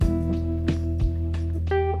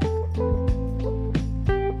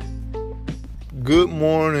Good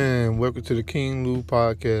morning. Welcome to the King Lou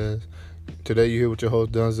podcast. Today you're here with your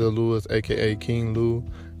host Denzel Lewis, aka King Lou.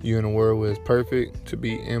 You in a world where it's perfect to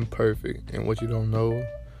be imperfect, and what you don't know,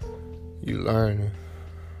 you learning.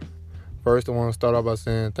 First, I want to start off by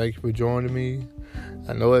saying thank you for joining me.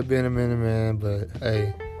 I know it's been a minute, man, but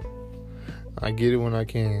hey, I get it when I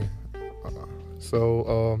can.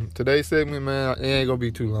 So today's segment, man, it ain't gonna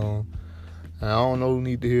be too long. And I don't know who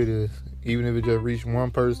need to hear this, even if it just reached one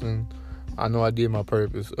person. I know I did my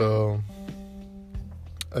purpose. A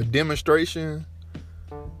demonstration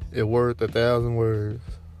is worth 1,000 words.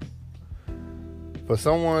 For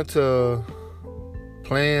someone to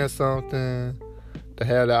plan something, to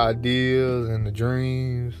have the ideas and the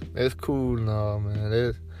dreams, that's cool and all, man.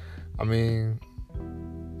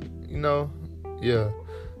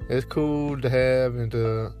 It's cool to have and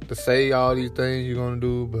to say all these things you're gonna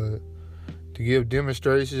do, but to give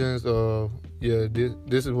demonstrations of,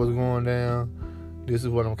 this is what's going down, this is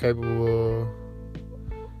what I'm capable of,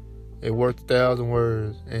 it's worth 1,000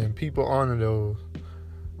 words, and people honor those.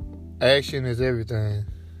 Action is everything.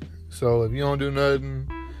 So if you don't do nothing,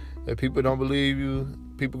 if people don't believe you,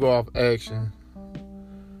 people go off action.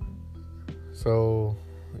 So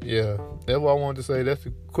that's what I wanted to say. That's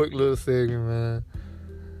a quick little segment, man.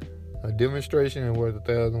 A demonstration is worth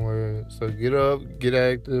 1,000 words. So get up, get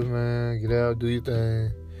active, man. Get out, do your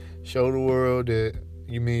thing. Show the world that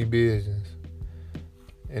you mean business.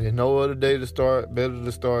 And there's no other day to start, better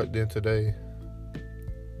to start than today.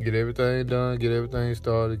 Get everything done, get everything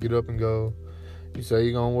started, get up and go. You say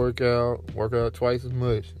you're going to work out twice as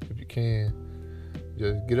much if you can.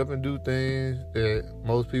 Just get up and do things that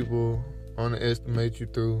most people underestimate you,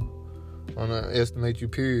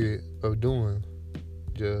 period, of doing.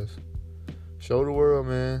 Just show the world,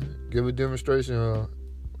 man. Give a demonstration of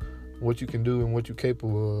what you can do and what you're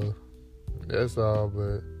capable of. That's all,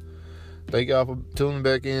 but thank y'all for tuning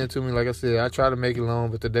back in to me. Like I said, I try to make it long,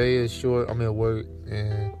 but today is short. I'm at work,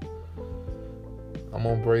 and I'm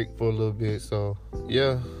on break for a little bit. So,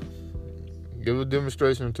 give a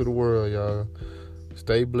demonstration to the world, y'all.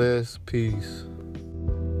 Stay blessed. Peace.